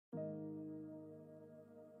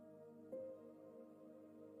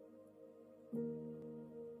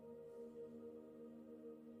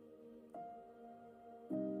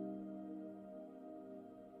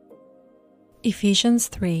Ephesians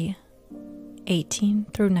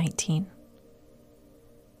 3:18-19.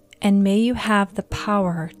 And may you have the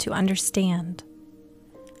power to understand,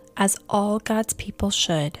 as all God's people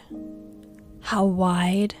should, how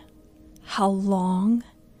wide, how long,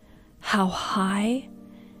 how high,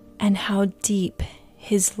 and how deep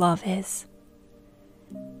His love is.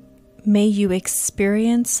 May you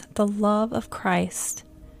experience the love of Christ,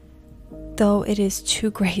 though it is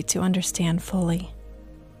too great to understand fully.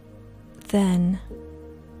 Then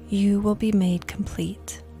you will be made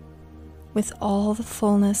complete with all the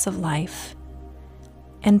fullness of life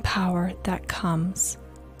and power that comes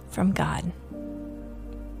from God.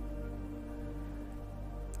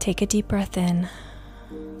 Take a deep breath in,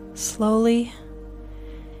 slowly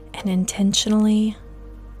and intentionally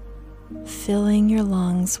filling your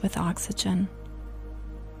lungs with oxygen.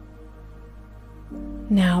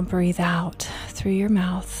 Now breathe out through your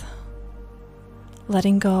mouth,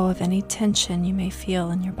 letting go of any tension you may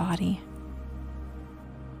feel in your body.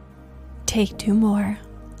 Take 2 more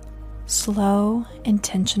slow,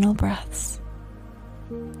 intentional breaths,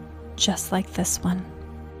 just like this one.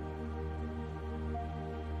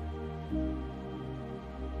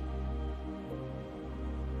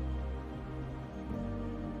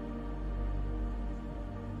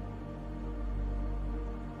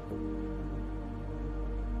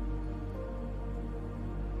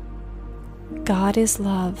 God is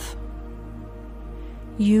love.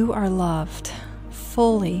 You are loved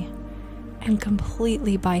fully and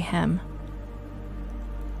completely by Him.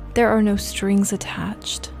 There are no strings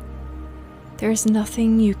attached. There is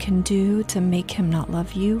nothing you can do to make Him not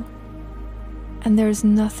love you, and there is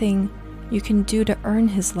nothing you can do to earn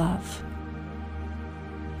His love.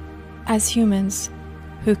 As humans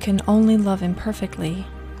who can only love imperfectly,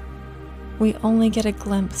 we only get a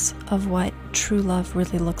glimpse of what true love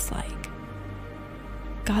really looks like.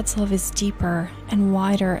 God's love is deeper and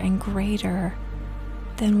wider and greater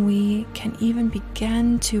than we can even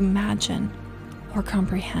begin to imagine or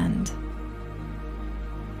comprehend.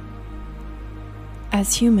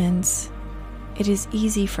 As humans, it is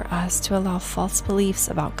easy for us to allow false beliefs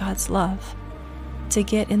about God's love to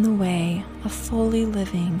get in the way of fully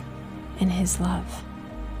living in His love.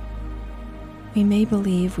 We may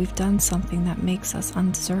believe we've done something that makes us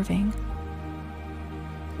undeserving.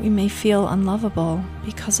 We may feel unlovable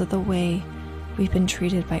because of the way we've been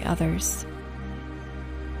treated by others.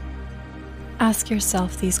 Ask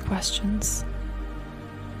yourself these questions.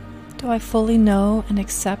 Do I fully know and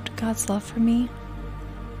accept God's love for me?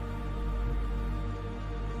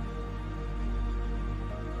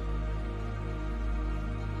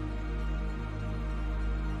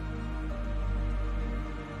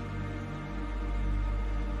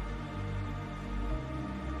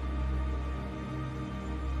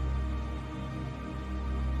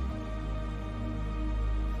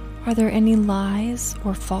 Are there any lies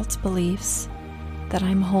or false beliefs that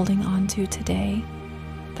I'm holding on to today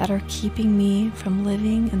that are keeping me from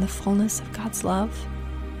living in the fullness of God's love?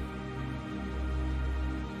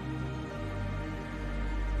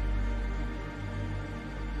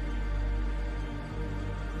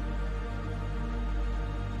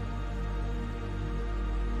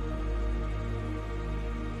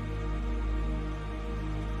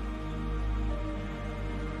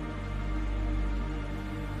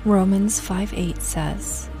 Romans 5:8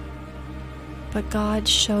 says, "But God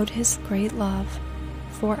showed His great love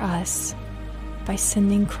for us by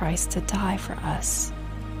sending Christ to die for us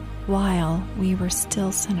while we were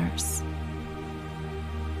still sinners."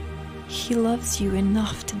 He loves you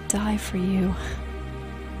enough to die for you.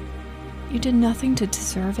 You did nothing to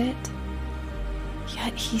deserve it,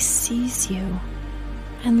 yet He sees you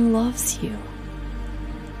and loves you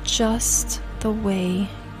just the way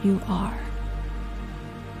you are.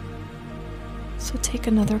 So take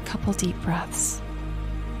another couple deep breaths.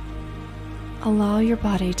 Allow your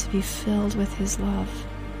body to be filled with His love.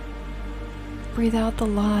 Breathe out the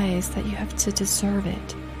lies that you have to deserve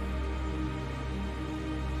it.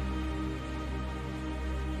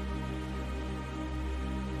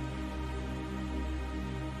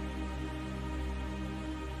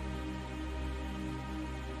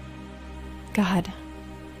 God,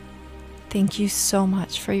 thank you so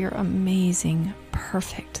much for your amazing,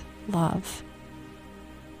 perfect love.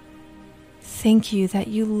 Thank you that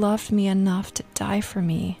you loved me enough to die for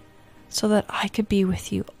me so that I could be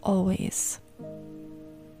with you always.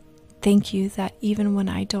 Thank you that even when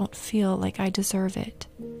I don't feel like I deserve it,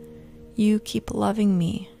 you keep loving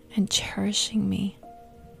me and cherishing me.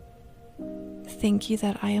 Thank you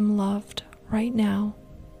that I am loved right now,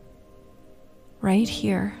 right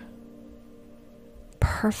here,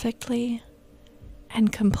 perfectly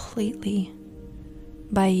and completely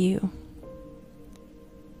by you.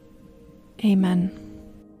 Amen.